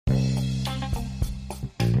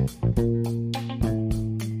Good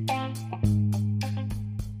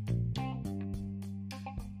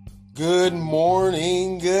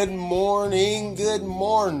morning, good morning, good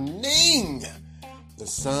morning. The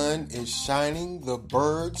sun is shining, the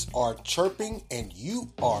birds are chirping, and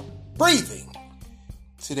you are breathing.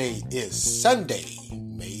 Today is Sunday,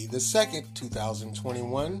 May the 2nd,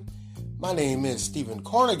 2021. My name is Stephen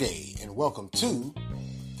Carnegie, and welcome to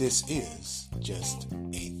This Is Just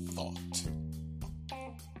a Thought.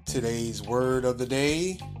 Today's word of the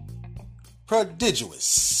day,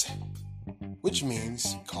 prodigious, which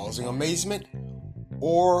means causing amazement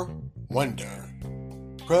or wonder.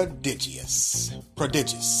 Prodigious.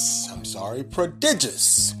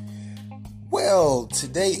 Well,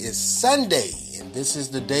 today is Sunday, and this is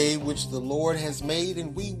the day which the Lord has made,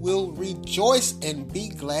 and we will rejoice and be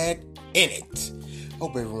glad in it.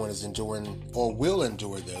 Hope everyone is enjoying or will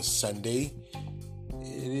enjoy their Sunday.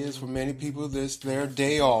 It is for many people this their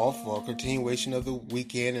day off or continuation of the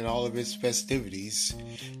weekend and all of its festivities,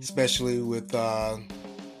 especially with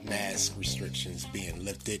mask restrictions being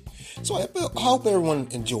lifted. So I hope everyone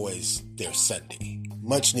enjoys their Sunday.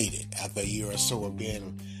 Much needed after a year or so of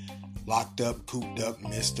being locked up, cooped up,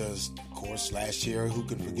 missed us. Of course, last year, who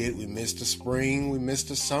can forget, we missed the spring, we missed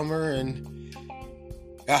the summer, and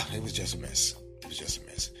it was just a mess.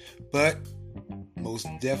 But most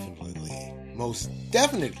definitely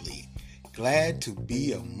glad to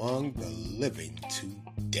be among the living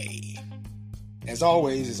today. As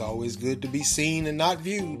always, it's always good to be seen and not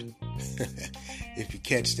viewed. If you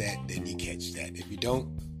catch that, then you catch that. If you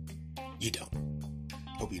don't, you don't.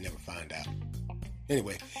 Hope you never find out.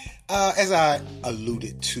 Anyway, as I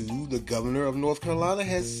alluded to, the governor of North Carolina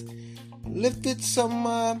has lifted some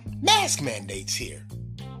mask mandates here.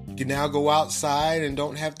 You can now go outside and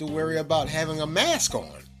don't have to worry about having a mask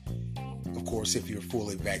on. Of course, if you're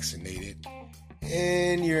fully vaccinated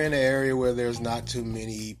and you're in an area where there's not too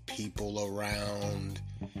many people around,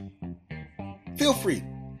 feel free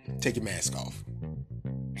to take your mask off.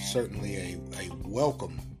 Certainly a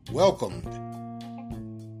welcomed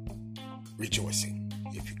rejoicing,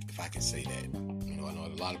 if I can say that. I know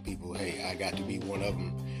a lot of people, hey, I got to be one of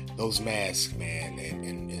them. Those masks, man,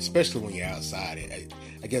 and especially when you're outside,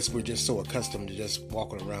 I guess we're just so accustomed to just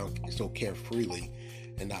walking around so carefreely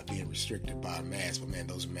and not being restricted by a mask. But man,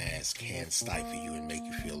 those masks can stifle you and make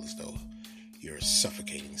you feel as though you're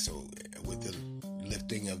suffocating. So with the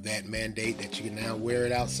lifting of that mandate that you can now wear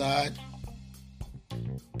it outside,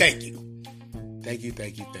 thank you.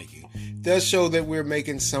 It does show that we're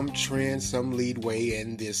making some trend, some leadway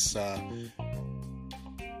in this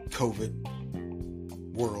COVID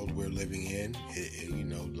world we're living in.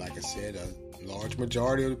 Like I said, a large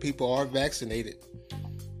majority of the people are vaccinated.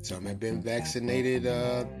 Some have been vaccinated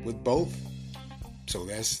with both, so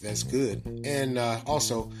that's good. And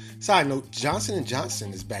also, side note, Johnson &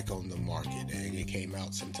 Johnson is back on the market, and it came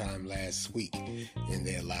out sometime last week, and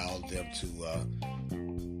they allowed them to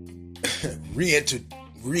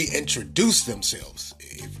reintroduce themselves,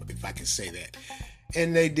 if I can say that.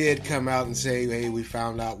 And they did come out and say, hey, we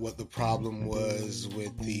found out what the problem was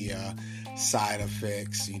with the side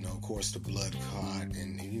effects, of course, the blood clot,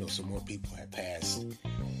 and, some more people have passed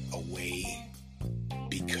away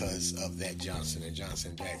because of that Johnson &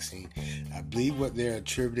 Johnson vaccine. I believe what they're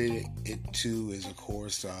attributing it to is, of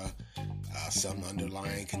course, some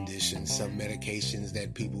underlying conditions, some medications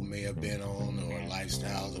that people may have been on, or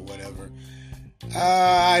lifestyles or whatever.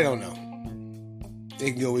 I don't know.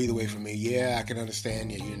 It can go either way for me. Yeah, I can understand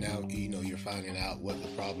that you're now, you're finding out what the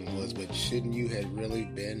problem was, but shouldn't you have really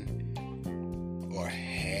been or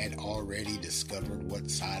had already discovered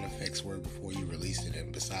what side effects were before you released it?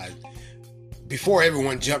 And besides, before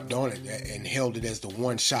everyone jumped on it and held it as the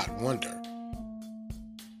one-shot wonder.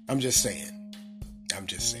 I'm just saying.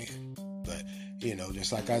 But,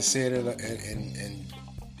 just like I said, and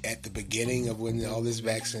at the beginning of when all this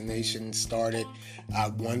vaccination started, I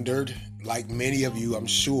wondered, like many of you, I'm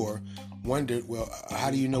sure, wondered, well,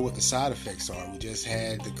 how do you know what the side effects are? We just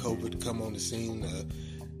had the COVID come on the scene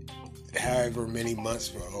however many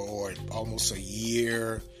months or almost a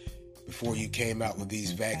year before you came out with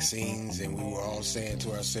these vaccines, and we were all saying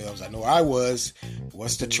to ourselves, I know I was,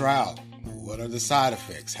 what's the trial? What are the side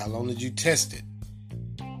effects? How long did you test it?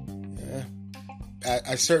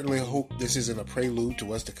 I certainly hope this isn't a prelude to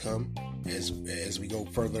what's to come as we go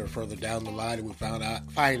further and further down the line, and we find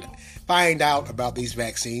out about these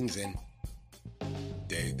vaccines, and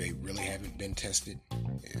they really haven't been tested.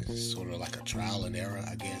 It's sort of like a trial and error,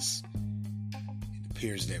 I guess. It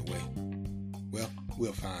appears that way. Well,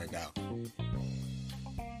 we'll find out.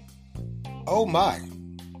 Oh my.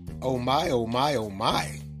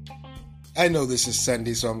 I know this is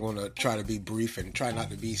Sunday, so I'm going to try to be brief and try not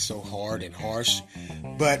to be so hard and harsh.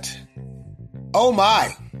 But, oh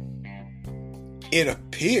my, it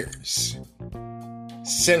appears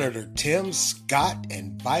Senator Tim Scott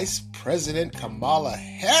and Vice President Kamala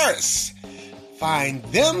Harris find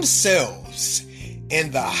themselves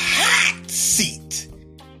in the hot seat.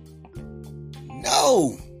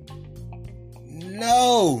 No.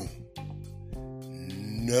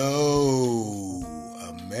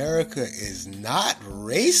 America is not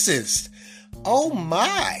racist. Oh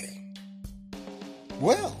my.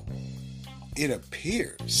 Well, it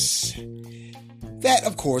appears that,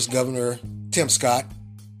 of course, Governor Tim Scott,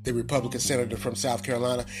 the Republican senator from South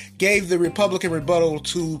Carolina, gave the Republican rebuttal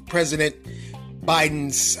to President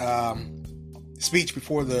Biden's speech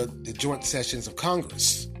before the joint sessions of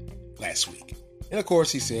Congress last week. And of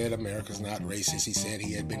course, he said America's not racist. He said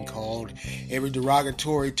he had been called every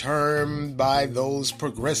derogatory term by those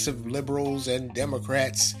progressive liberals and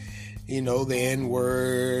Democrats. You know, the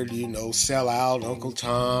N-word, sell out, Uncle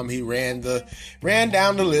Tom. He ran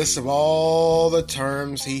down the list of all the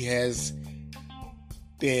terms he has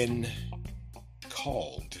been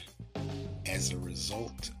called as a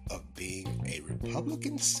result of being a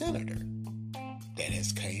Republican senator that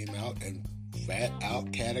has came out and flat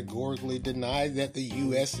out categorically denied that the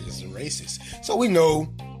U.S. is racist. So we know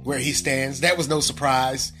where he stands. That was no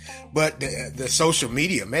surprise. But the social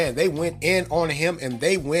media, man, they went in on him, and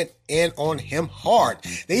they went in on him hard.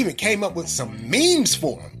 They even came up with some memes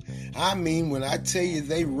for him. I mean, when I tell you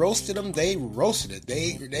they roasted him, they roasted it.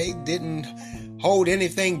 They didn't hold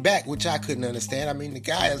anything back, which I couldn't understand. I mean, the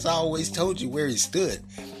guy has always told you where he stood.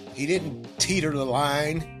 He didn't teeter the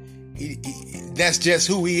line. That's just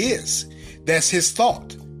who he is. That's his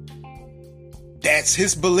thought. That's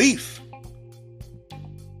his belief.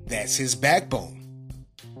 That's his backbone.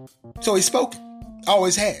 So he spoke.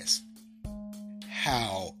 Always has.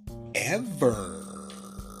 However,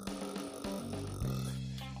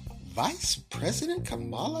 Vice President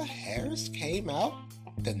Kamala Harris came out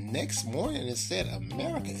the next morning and said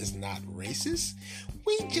America is not racist.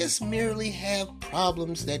 We just merely have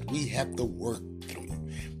problems that we have to work through.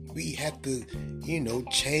 We have to,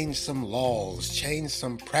 change some laws, change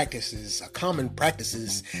some practices, common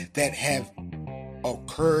practices that have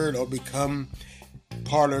occurred or become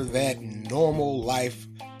part of that normal life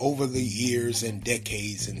over the years and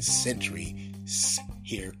decades and centuries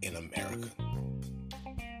here in America.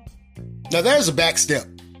 Now, there's a back step.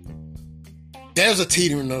 There's a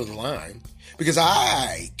teetering of the line, because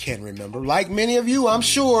I can remember, like many of you, I'm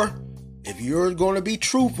sure, if you're going to be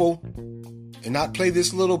truthful and not play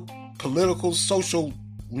this little political, social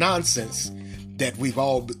nonsense that we've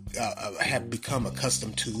all have become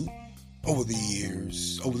accustomed to over the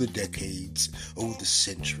years, over the decades, over the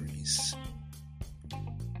centuries.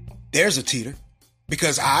 There's a teeter,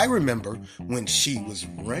 because I remember when she was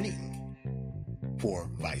running for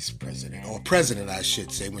vice president, or president, I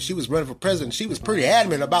should say. When she was running for president, she was pretty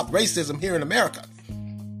adamant about racism here in America.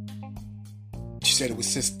 She said it was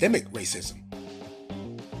systemic racism.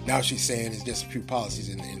 Now she's saying it's just a few policies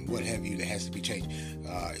and what have you that has to be changed.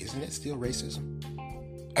 Isn't that still racism?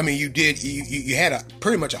 I mean, you had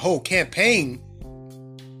pretty much a whole campaign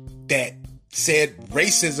that said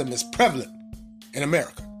racism is prevalent in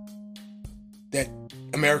America. That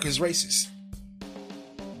America is racist.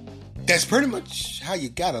 That's pretty much how you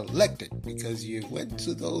got elected, because you went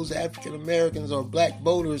to those African Americans or black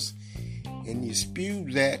voters and you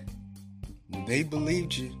spewed that. They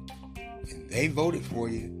believed you and they voted for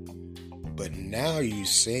you. But now you're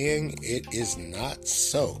saying it is not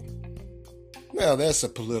so. Well, that's a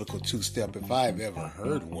political two-step if I've ever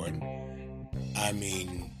heard one. I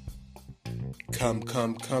mean, come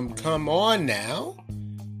on now.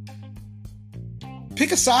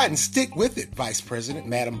 Pick a side and stick with it, Vice President,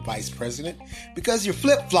 Madam Vice President, because you're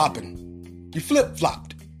flip-flopping. You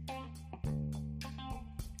flip-flopped.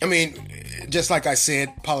 I mean, just like I said,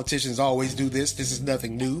 politicians always do this. This is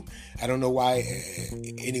nothing new. I don't know why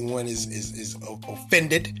anyone is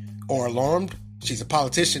offended or alarmed. She's a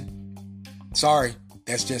politician. Sorry,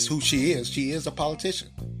 that's just who she is. She is a politician.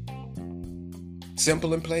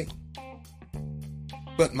 Simple and plain.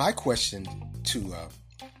 But my question to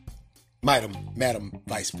Madam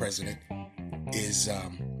Vice President is,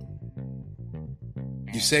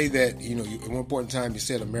 you say that, at one point in time you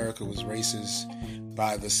said America was racist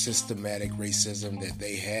by the systematic racism that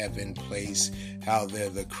they have in place, how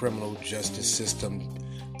the criminal justice system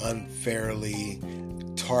unfairly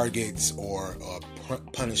targets or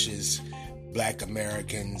punishes Black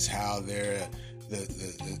Americans, how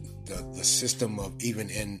the system of even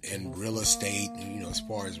in real estate, as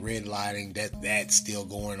far as redlining, that's still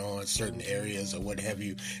going on in certain areas or what have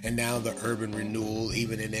you. And now the urban renewal,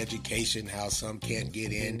 even in education, how some can't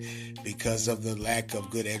get in because of the lack of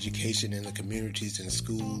good education in the communities and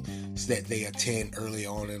schools that they attend early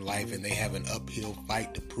on in life, and they have an uphill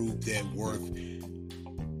fight to prove their worth.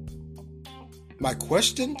 My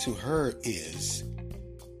question to her is,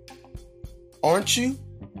 aren't you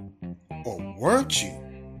or weren't you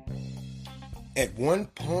at one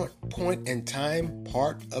point in time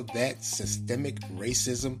part of that systemic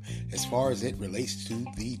racism as far as it relates to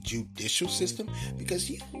the judicial system? Because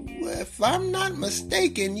you, if I'm not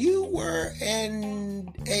mistaken, you were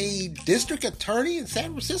a district attorney in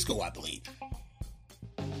San Francisco, I believe.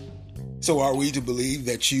 So are we to believe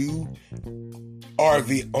that you are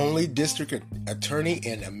the only district attorney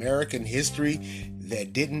in American history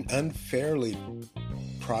that didn't unfairly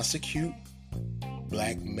prosecute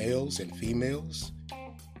black males and females?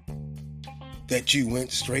 That you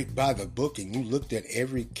went straight by the book and you looked at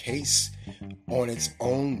every case on its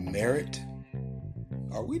own merit?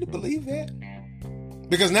 Are we to believe that?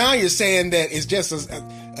 Because now you're saying that it's just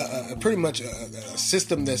a pretty much a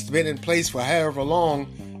system that's been in place for however long.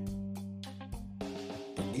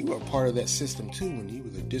 But you were a part of that system too when you were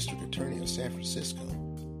the district attorney of San Francisco,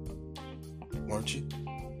 weren't you?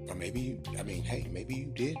 Or maybe maybe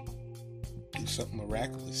you did do something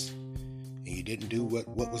miraculous and you didn't do what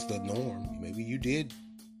was the norm. Maybe you did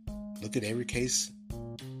look at every case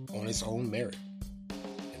on its own merit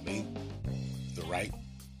and made the right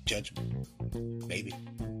judgment. Maybe.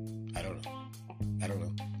 I don't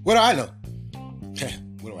know. What do I know?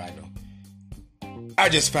 What do I know? I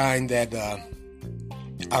just find that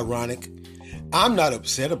ironic. I'm not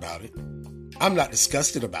upset about it. I'm not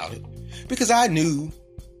disgusted about it, because I knew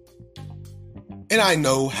and I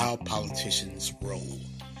know how politicians roll.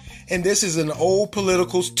 And this is an old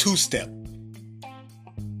political two-step.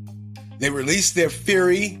 They release their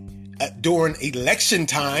fury during election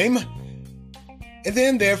time, and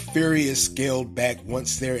then their fury is scaled back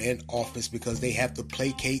once they're in office because they have to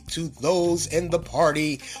placate to those in the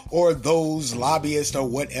party or those lobbyists or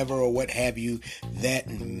whatever or what have you that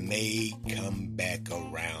may come back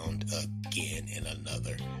around again in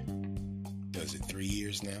another, is it 3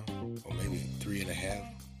 years now? Or maybe 3.5?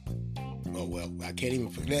 Oh, well, I can't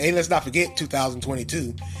even forget. Hey, let's not forget 2022.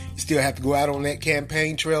 You still have to go out on that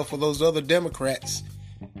campaign trail for those other Democrats.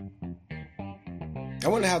 I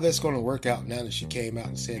wonder how that's going to work out now that she came out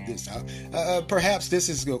and said this. Perhaps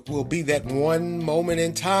this will be that one moment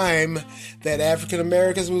in time that African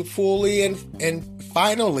Americans will fully and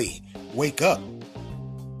finally wake up.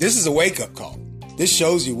 This is a wake-up call. This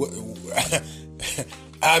shows you what...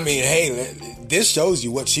 this shows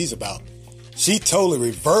you what she's about. She totally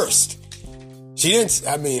reversed. She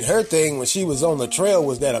didn't... her thing when she was on the trail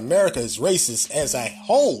was that America is racist as a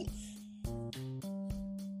whole.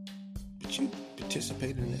 But you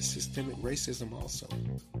participated in that systemic racism also.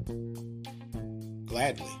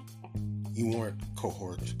 Gladly. You weren't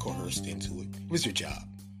coerced into it. It was your job.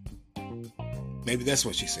 Maybe that's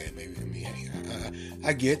what she said. Maybe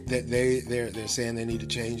I get that they're saying they need to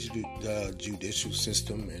change the judicial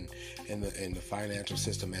system and the financial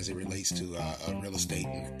system as it relates to real estate,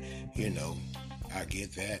 and I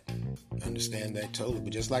get that, understand that totally.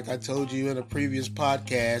 But just like I told you in a previous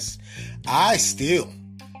podcast, I still,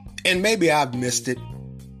 and maybe I've missed it,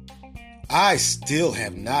 I still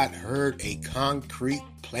have not heard a concrete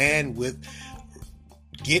plan with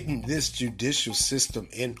getting this judicial system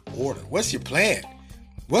in order. What's your plan?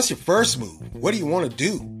 What's your first move? What do you want to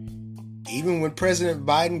do? Even when President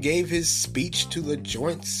Biden gave his speech to the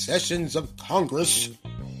joint sessions of Congress,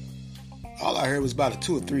 all I heard was about a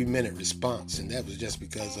 2 or 3 minute response, and that was just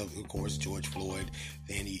because of course, George Floyd.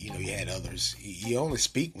 Then you had others. You only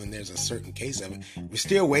speak when there's a certain case of it. We're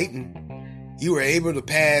still waiting. You were able to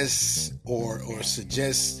pass or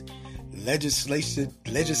suggest legislative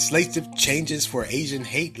changes for Asian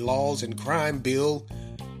hate laws and crime bill.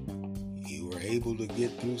 You were able to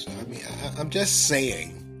get through. I'm just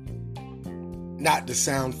saying, not to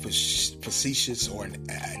sound facetious or an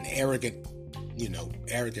arrogant,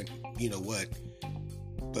 what,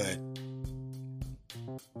 but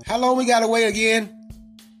how long we gotta wait again?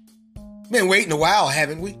 Been waiting a while,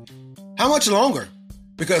 haven't we? How much longer?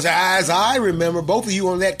 Because as I remember, both of you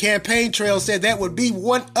on that campaign trail said that would be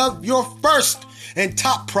one of your first and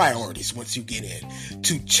top priorities once you get in,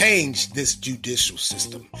 to change this judicial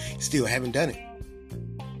system. Still haven't done it.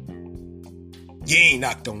 You ain't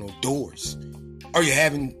knocked on no doors. Are you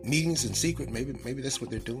having meetings in secret? Maybe that's what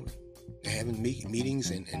they're doing. They're having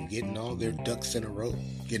meetings and getting all their ducks in a row,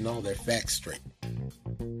 getting all their facts straight.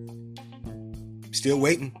 Still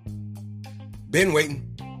waiting. Been waiting.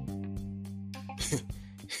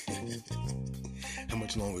 How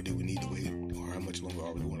much longer do we need to wait? Or how much longer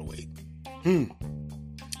are we going to wait?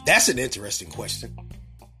 That's an interesting question.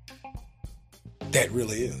 That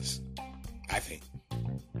really is, I think.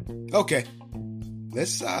 Okay.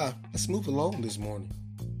 Let's move along this morning.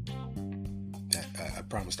 I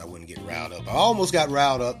promised I wouldn't get riled up. I almost got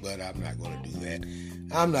riled up, but I'm not going to do that.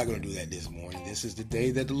 I'm not going to do that this morning. This is the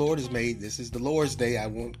day that the Lord has made. This is the Lord's day. I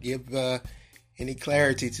won't give any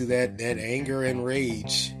clarity to that anger and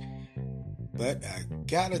rage. But I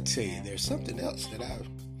gotta tell you, there's something else that I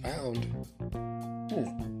found.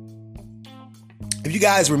 If you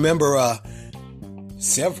guys remember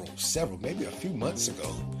several, maybe a few months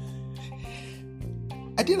ago,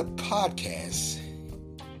 I did a podcast.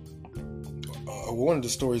 One of the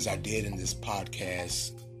stories I did in this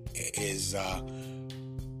podcast is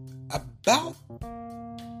about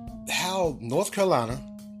how North Carolina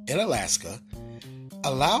and Alaska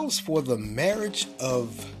allows for the marriage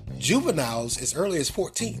of juveniles as early as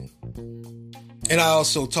 14. And I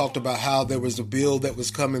also talked about how there was a bill that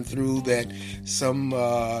was coming through that some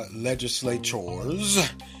legislators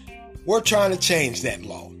were trying to change that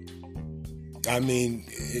law. I mean,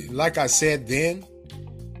 like I said then,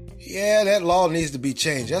 yeah, that law needs to be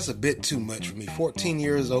changed. That's a bit too much for me. 14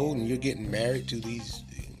 years old and you're getting married to these,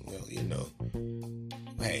 well, you know,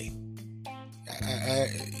 hey,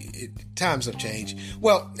 times have changed.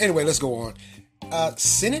 Well, anyway, let's go on.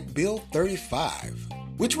 Senate Bill 35,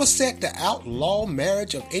 which was set to outlaw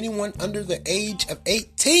marriage of anyone under the age of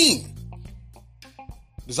 18,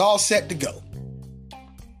 is all set to go.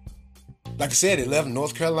 Like I said, it left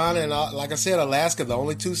North Carolina and, like I said, Alaska, the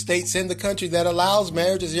only two states in the country that allows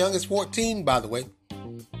marriage as young as 14, by the way.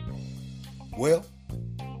 Well,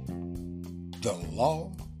 the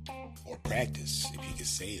law or practice, if you could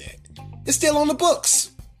say that, is still on the books,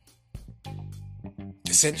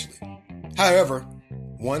 essentially. However,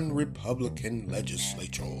 one Republican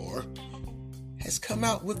legislator has come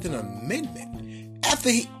out with an amendment after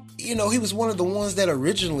he was one of the ones that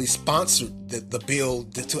originally sponsored the bill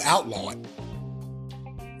to outlaw it.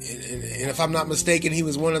 And if I'm not mistaken, he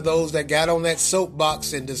was one of those that got on that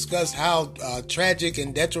soapbox and discussed how tragic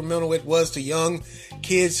and detrimental it was to young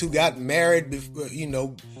kids who got married before,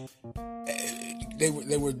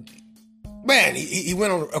 they were, man, he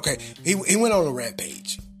went on, he went on a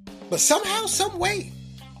rampage. But somehow, some way,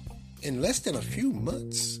 in less than a few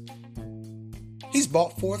months, he's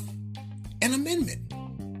brought forth an amendment.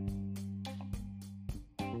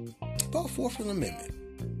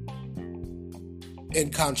 In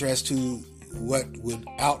contrast to what would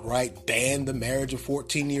outright ban the marriage of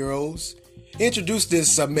 14-year-olds, he introduced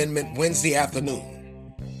this amendment Wednesday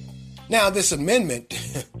afternoon. Now, this amendment,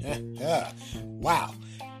 wow.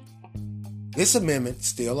 This amendment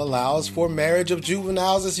still allows for marriage of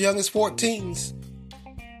juveniles as young as 14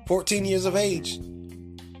 years of age.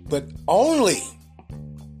 But only,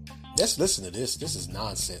 let's listen to this. This is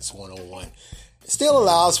nonsense 101. It still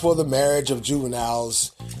allows for the marriage of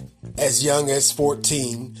juveniles as young as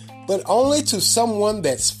 14, but only to someone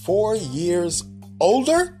that's 4 years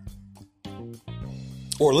older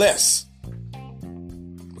or less.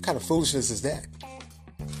 What kind of foolishness is that?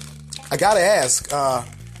 I gotta ask,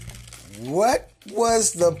 what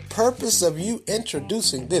was the purpose of you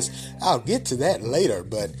introducing this? I'll get to that later,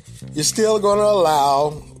 but you're still going to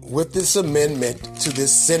allow, with this amendment to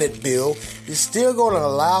this Senate bill, you're still going to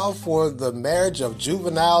allow for the marriage of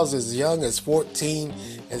juveniles as young as 14,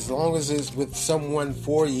 as long as it's with someone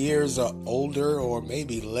 4 years or older or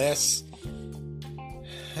maybe less.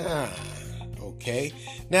 Okay.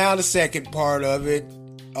 Now, the second part of it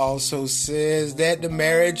also says that the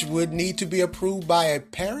marriage would need to be approved by a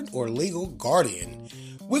parent or legal guardian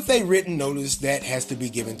with a written notice that has to be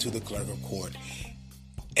given to the clerk of court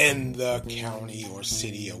in the county or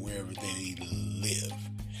city or wherever they live,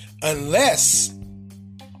 unless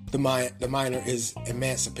the minor is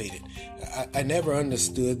emancipated. I never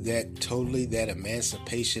understood that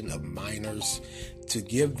emancipation of minors, to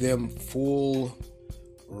give them full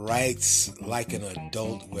rights like an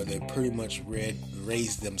adult where they pretty much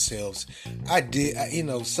raised themselves.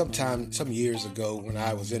 Some years ago when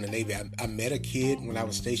I was in the Navy, I met a kid when I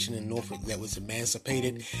was stationed in Norfolk that was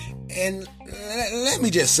emancipated, and let me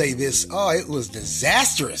just say this, it was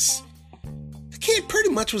disastrous. The kid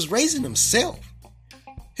pretty much was raising himself.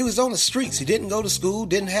 He was on the streets. He didn't go to school,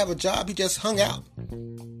 didn't have a job, he just hung out.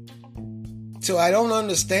 So I don't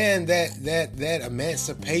understand that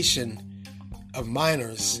emancipation of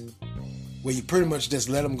minors where you pretty much just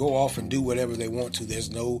let them go off and do whatever they want to. There's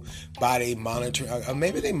nobody monitoring. Or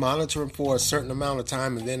maybe they monitor them for a certain amount of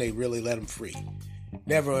time and then they really let them free.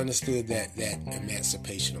 Never understood that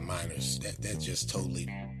emancipation of minors. That's just totally,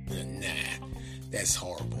 nah. That's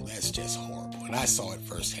horrible. That's just horrible. And I saw it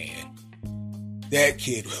firsthand. That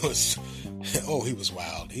kid was, he was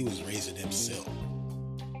wild. He was raising himself.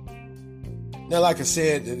 Now, like I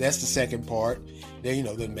said, that's the second part. Then,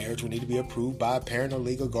 the marriage would need to be approved by a parent or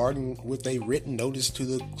legal guardian with a written notice to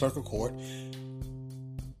the clerk of court.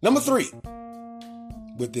 Number 3,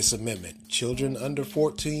 with this amendment, children under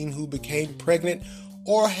 14 who became pregnant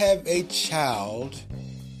or have a child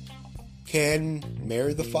can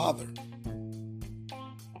marry the father.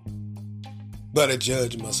 But a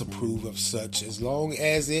judge must approve of such as long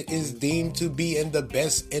as it is deemed to be in the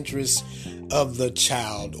best interest of the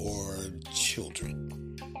child or children.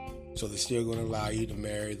 So they're still going to allow you to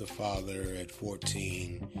marry the father at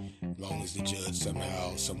 14, as long as the judge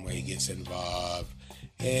somehow, some way gets involved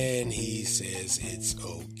and he says it's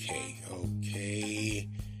okay. Okay.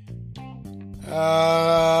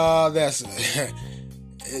 That's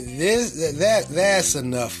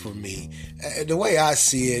enough for me. The way I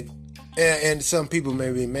see it, and some people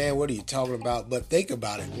may be, man, what are you talking about? But think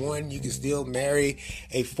about it. One, you can still marry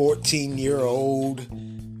a 14-year-old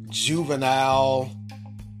juvenile,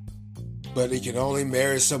 but you can only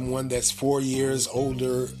marry someone that's 4 years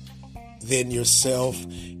older than yourself.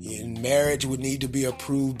 And marriage would need to be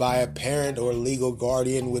approved by a parent or legal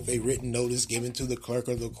guardian with a written notice given to the clerk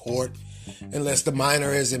of the court, unless the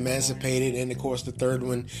minor is emancipated. And of course, the third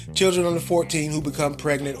one, children under 14 who become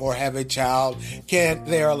pregnant or have a child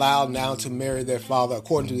they're allowed now to marry their father,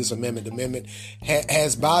 according to this amendment. The amendment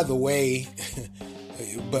has, by the way,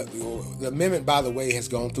 has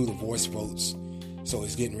gone through the voice votes, so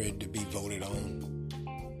it's getting ready to be voted on.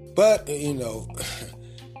 But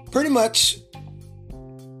pretty much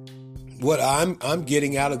what I'm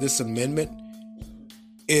getting out of this amendment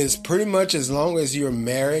is pretty much as long as you're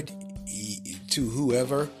married to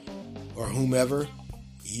whoever or whomever,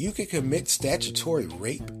 you can commit statutory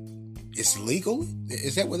rape. It's legal?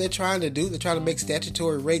 Is that what they're trying to do? They're trying to make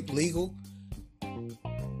statutory rape legal?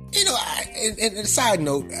 And a side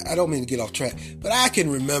note, I don't mean to get off track, but I can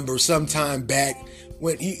remember some time back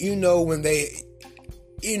when, when they,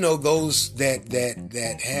 those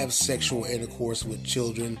that have sexual intercourse with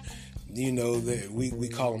children, we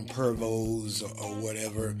call them pervos or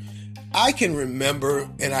whatever. I can remember,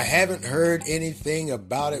 and I haven't heard anything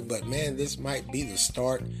about it, but man, this might be the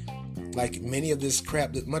start. Like much of this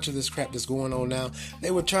crap that's going on now,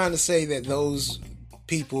 they were trying to say that those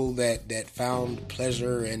people that found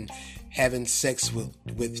pleasure in having sex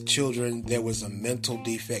with children, there was a mental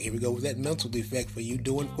defect. Here we go with that mental defect for you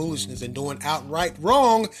doing foolishness and doing outright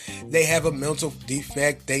wrong. They have a mental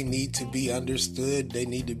defect. They need to be understood. They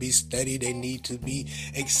need to be studied. They need to be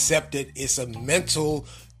accepted. It's a mental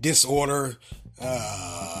disorder.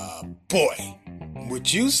 Boy,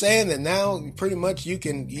 with you saying that now pretty much you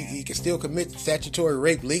can still commit statutory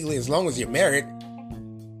rape legally as long as you're married,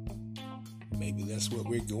 maybe that's what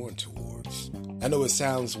we're going towards. I know it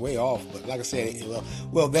sounds way off, but like I said,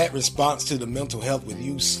 well, that response to the mental health with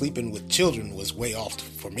you sleeping with children was way off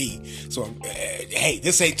for me. So, hey,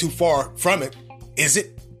 this ain't too far from it, is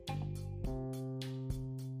it?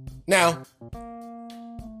 Now,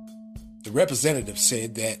 the representative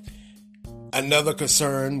said that another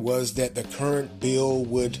concern was that the current bill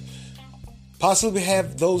would possibly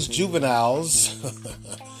have those juveniles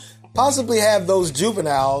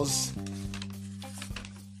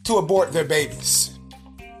to abort their babies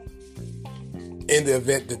in the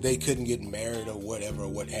event that they couldn't get married or whatever, or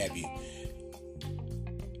what have you.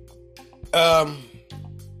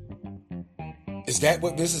 Is that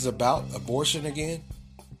what this is about? Abortion again?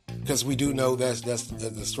 Because we do know that's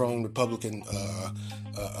the strong Republican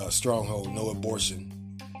stronghold, no abortion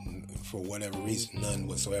for whatever reason, none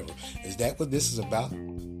whatsoever. Is that what this is about?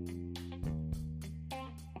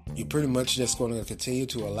 You're pretty much just going to continue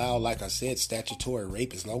to allow, like I said, statutory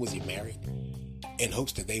rape as long as you're married, in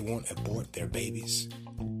hopes that they won't abort their babies.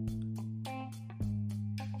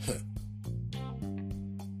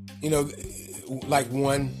 Like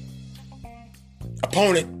one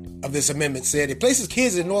opponent of this amendment said, it places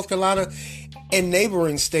kids in North Carolina and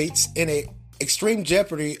neighboring states in a extreme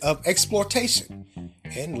jeopardy of exploitation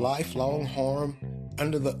and lifelong harm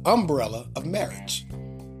under the umbrella of marriage.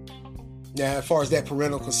 Now, as far as that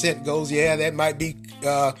parental consent goes, yeah, that might be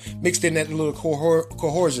mixed in that little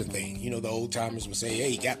coercion thing. The old timers would say, hey,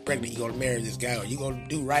 you got pregnant, you're going to marry this guy, or you're going to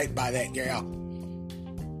do right by that girl.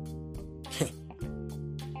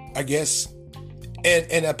 I guess.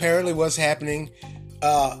 And apparently what's happening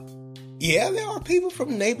Yeah, there are people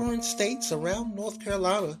from neighboring states around North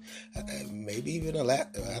Carolina, maybe even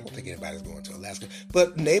Alaska. I don't think anybody's going to Alaska,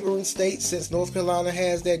 but neighboring states, since North Carolina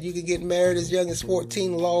has that you can get married as young as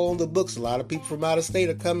 14 law on the books, a lot of people from out of state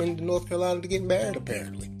are coming to North Carolina to get married,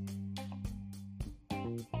 apparently.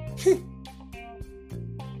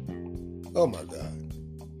 Oh my God.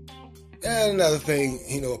 And another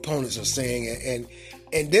thing, opponents are saying,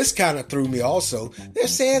 and this kind of threw me also. They're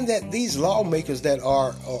saying that these lawmakers that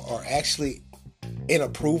are actually in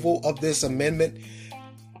approval of this amendment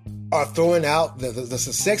are throwing out the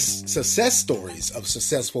success stories of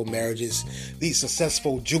successful marriages, these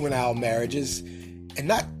successful juvenile marriages, and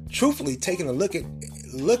not truthfully taking a look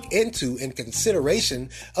into in consideration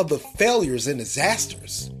of the failures and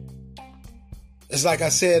disasters. It's like I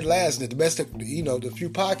said the few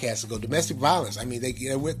podcasts ago, domestic violence. I mean,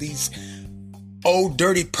 they're with these old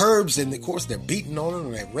dirty pervs, and of course they're beating on them,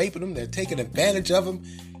 and they're raping them, they're taking advantage of them.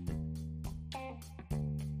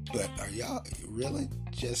 But are y'all really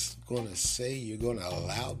just going to say you're going to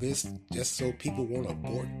allow this just so people won't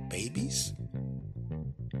abort babies?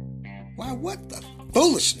 Why, what the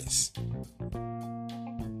foolishness?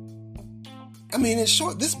 I mean, in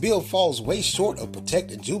short, this bill falls way short of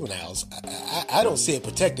protecting juveniles. I don't see it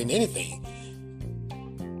protecting anything.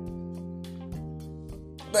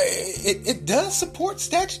 But it does support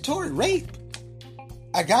statutory rape.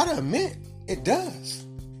 I gotta admit, it does.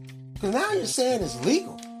 Because now you're saying it's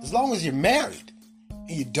legal as long as you're married and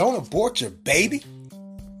you don't abort your baby.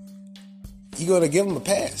 You're gonna give them a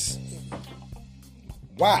pass.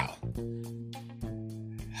 Wow.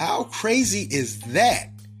 How crazy is that?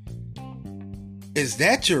 Is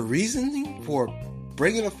that your reasoning for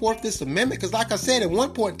bringing forth this amendment? Because like I said, at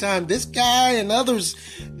one point in time, this guy and others,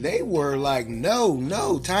 they were like,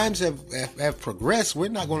 no, times have progressed. We're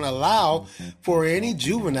not going to allow for any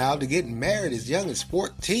juvenile to get married as young as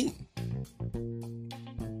 14.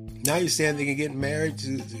 Now you're saying they can get married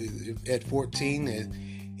at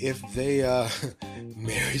 14 if they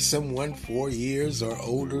marry someone 4 years or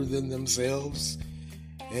older than themselves.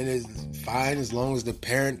 And it's fine as long as the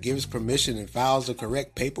parent gives permission and files the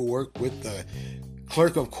correct paperwork with the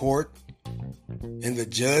clerk of court, and the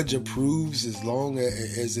judge approves as long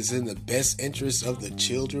as it's in the best interest of the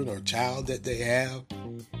children or child that they have.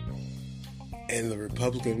 And the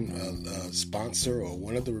Republican sponsor or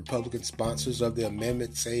one of the Republican sponsors of the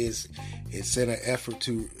amendment says it's in an effort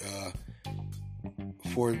to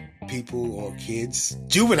for people or kids,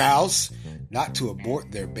 juveniles, not to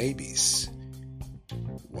abort their babies.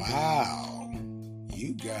 Wow,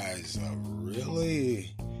 you guys are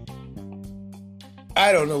really...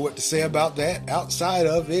 I don't know what to say about that. Outside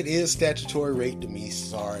of it is statutory rape to me.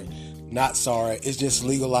 Sorry. Not sorry. It's just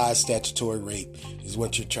legalized statutory rape is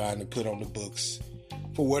what you're trying to put on the books.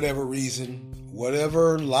 For whatever reason,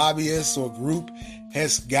 whatever lobbyist or group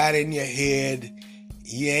has got in your head,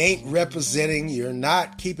 you ain't representing, you're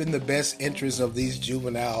not keeping the best interests of these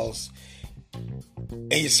juveniles.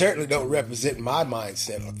 And you certainly don't represent my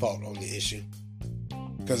mindset or thought on the issue.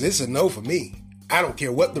 Because it's a no for me. I don't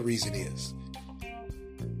care what the reason is.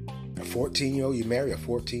 A 14-year-old, you marry a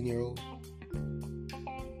 14-year-old?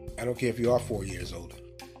 I don't care if you are 4 years older.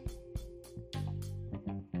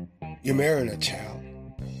 You're marrying a child.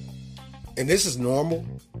 And this is normal.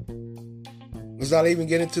 Let's not even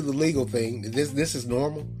get into the legal thing. This is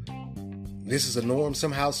normal. This is a norm.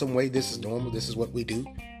 Somehow, some way, this is normal. This is what we do.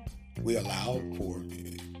 We allow for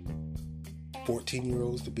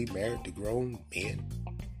 14-year-olds to be married to grown men.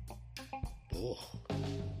 Ugh.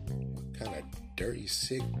 What kind of dirty,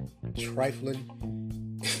 sick, trifling...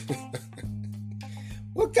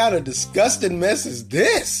 What kind of disgusting mess is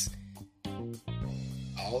this?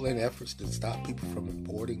 All in efforts to stop people from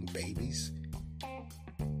aborting babies?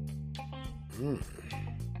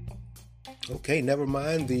 Okay, never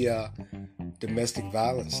mind the domestic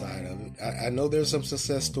violence side of it. I know there's some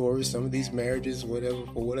success stories. Some of these marriages, for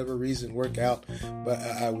whatever reason, work out. But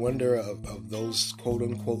I wonder of those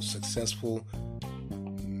quote-unquote successful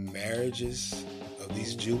marriages of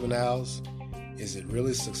these juveniles, is it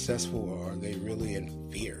really successful or are they really in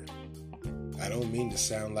fear? I don't mean to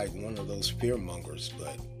sound like one of those fear mongers,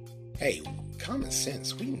 but hey, common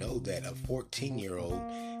sense. We know that a 14-year-old,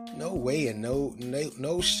 no way in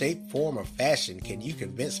no shape, form, or fashion can you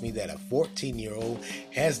convince me that a 14-year-old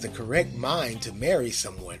has the correct mind to marry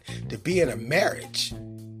someone, to be in a marriage.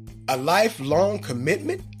 A lifelong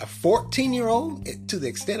commitment? A 14-year-old to the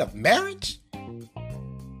extent of marriage?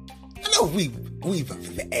 I know we've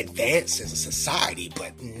advanced as a society,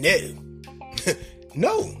 but no.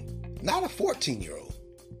 No, not a 14-year-old.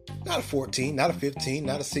 Not a 14, not a 15,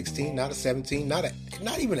 not a 16, not a 17, not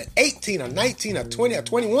even an 18, a 19, a 20, a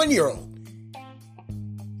 21-year-old.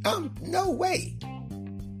 No way.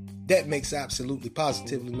 That makes absolutely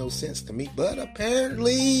positively no sense to me. But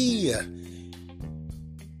apparently,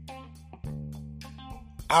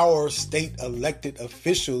 our state elected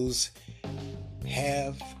officials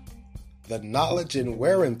have the knowledge and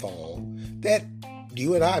wherewithal that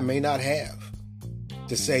you and I may not have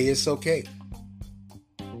to say it's okay.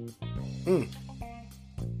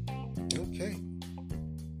 Okay.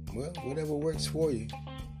 Well, whatever works for you.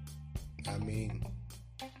 I mean,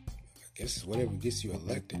 I guess it's whatever gets you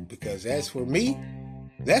elected. Because as for me,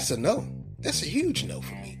 that's a no. That's a huge no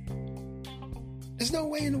for me. There's no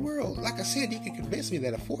way in the world, like I said, you can convince me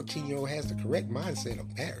that a 14-year-old has the correct mindset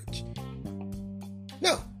of marriage.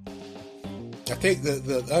 No. I think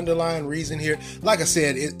the underlying reason here, like I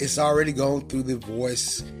said, it's already gone through the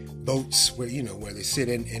voice votes where they sit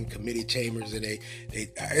in committee chambers and they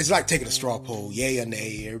it's like taking a straw poll, yay or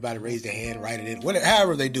nay. Everybody raise their hand, write it in, whatever,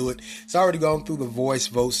 however they do it. It's already gone through the voice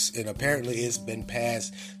votes and apparently it's been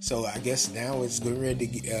passed. So I guess now it's getting ready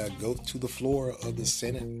to go to the floor of the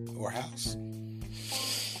Senate or House.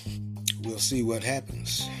 We'll see what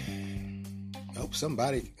happens. I hope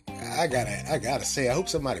somebody. I gotta say, I hope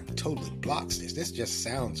somebody totally blocks this. This just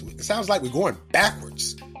sounds like we're going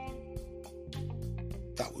backwards.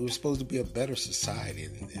 Thought we were supposed to be a better society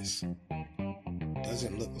than this.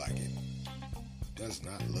 Doesn't look like it. Does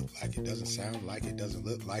not look like it. Doesn't sound like it. Doesn't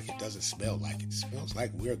look like it. Doesn't smell like it. It smells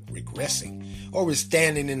like we're regressing or we're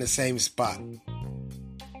standing in the same spot.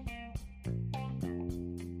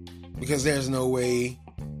 Because there's no way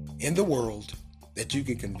in the world that you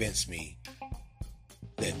can convince me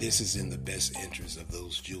that this is in the best interest of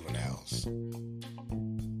those juveniles.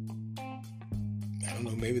 I don't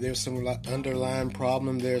know, maybe there's some underlying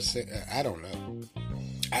problem there. I don't know.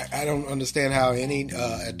 I don't understand how any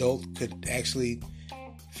adult could actually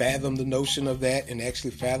fathom the notion of that and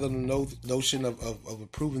actually fathom the notion of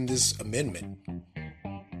approving this amendment.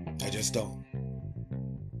 I just don't.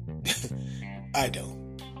 I don't.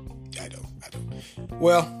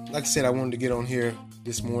 Well, like I said, I wanted to get on here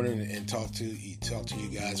this morning and talk to you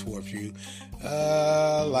guys for a few. Hey,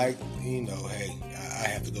 I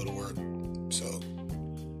have to go to work, so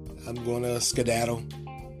I'm going to skedaddle,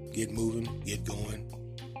 get moving, get going,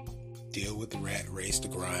 deal with the rat race, the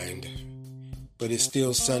grind. But it's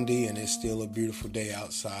still Sunday and it's still a beautiful day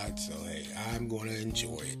outside, so hey, I'm going to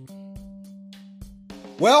enjoy it.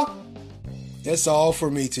 Well, that's all for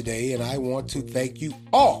me today, and I want to thank you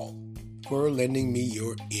all for lending me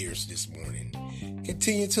your ears this morning.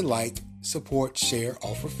 Continue to like, support, share,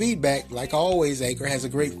 offer feedback. Like always, Anchor has a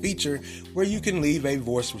great feature where you can leave a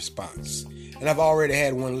voice response. And I've already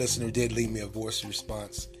had one listener did leave me a voice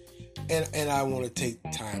response. And I want to take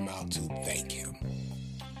time out to thank him.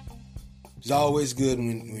 It's always good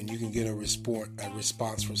when you can get a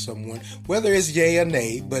response from someone, whether it's yay or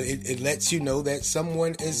nay, but it lets you know that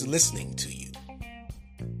someone is listening to you.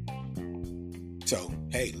 So,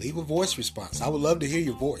 hey, leave a voice response. I would love to hear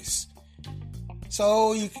your voice.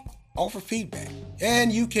 So you can offer feedback.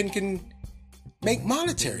 And you can make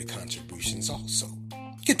monetary contributions also.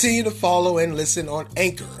 Continue to follow and listen on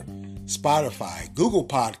Anchor, Spotify, Google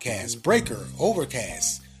Podcasts, Breaker,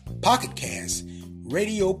 Overcast, Pocket Cast,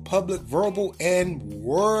 Radio Public, Verbal, and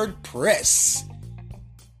WordPress.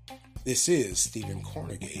 This is Stephen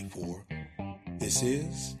Cornegay for This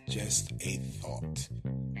Is Just a Thought.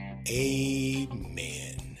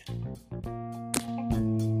 Amen.